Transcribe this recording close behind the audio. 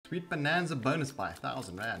Sweet Bonanza bonus buy,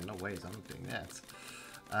 1,000 Rand. No ways, I'm not doing that.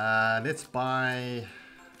 Let's buy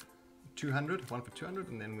 200, one for 200,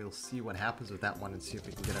 and then we'll see what happens with that one and see if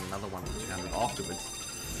we can get another one for 200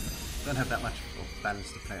 afterwards. Don't have that much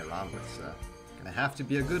balance to play around with, so gonna have to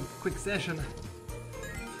be a good, quick session.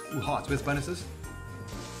 Ooh, hearts, where's bonuses?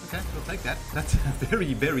 Okay, we'll take that. That's a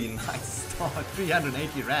very, very nice start.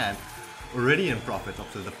 380 Rand. Already in profit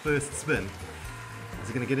after the first spin. Is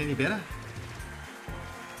it gonna get any better?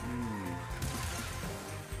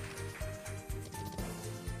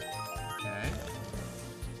 Okay.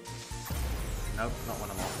 Nope, not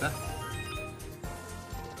what I'm after.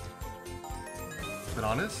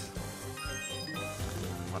 Bananas.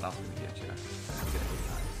 What else did we get here? We get 8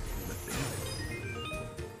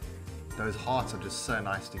 times. Those hearts are just so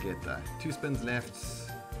nice to get though. 2 spins left.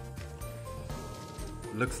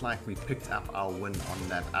 Looks like we picked up our win on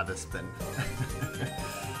that other spin.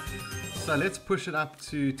 So let's push it up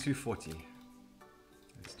to 240.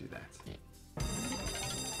 Let's do that.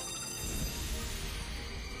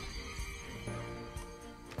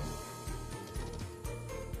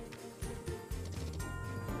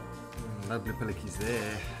 No blue pillar keys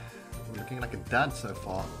there. We're looking like a dud so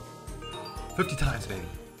far. 50 times, baby.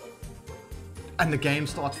 And the game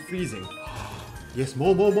starts freezing. Yes,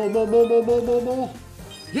 more.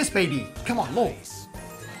 Yes, baby. Come on, more.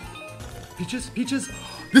 Peaches.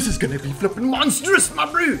 This is gonna be flipping monstrous, my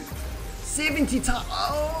bro. 70 times.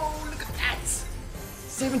 Oh, look at that.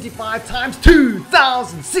 75 times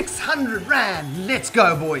 2,600 Rand. Let's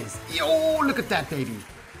go, boys. Yo, look at that, baby.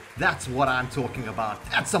 That's what I'm talking about.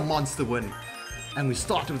 That's a monster win. And we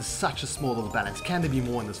started with such a small little balance. Can there be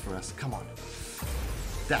more in this for us? Come on.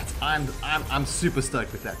 I'm super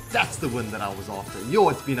stoked with that. That's the win that I was after. Yo,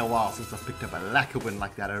 it's been a while since I've picked up a lacquer win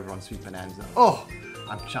like that over on Sweet Bonanza. Oh,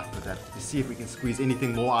 I'm chuffed with that. Let's see if we can squeeze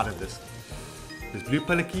anything more out of this. There's blue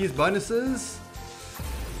pillar keys, bonuses.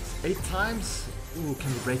 8 times. Ooh,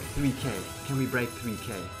 can we break 3K? Can we break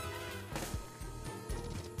 3K?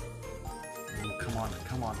 Ooh, come on.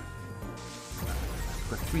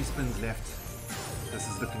 We've got 3 spins left. This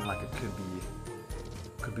is looking like it could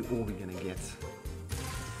be all we're gonna get.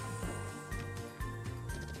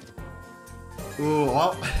 Ooh,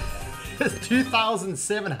 well, it's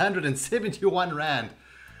 2,771 Rand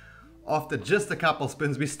after just a couple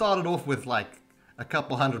spins. We started off with like a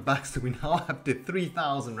couple $100, so we now up to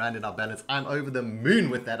 3,000 Rand in our balance. I'm over the moon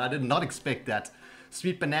with that. I did not expect that.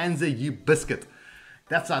 Sweet Bonanza, you biscuit.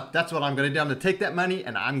 That's what I'm going to do. I'm going to take that money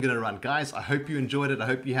and I'm going to run. Guys, I hope you enjoyed it. I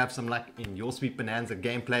hope you have some luck in your Sweet Bonanza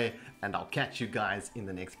gameplay, and I'll catch you guys in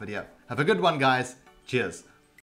the next video. Have a good one, guys. Cheers.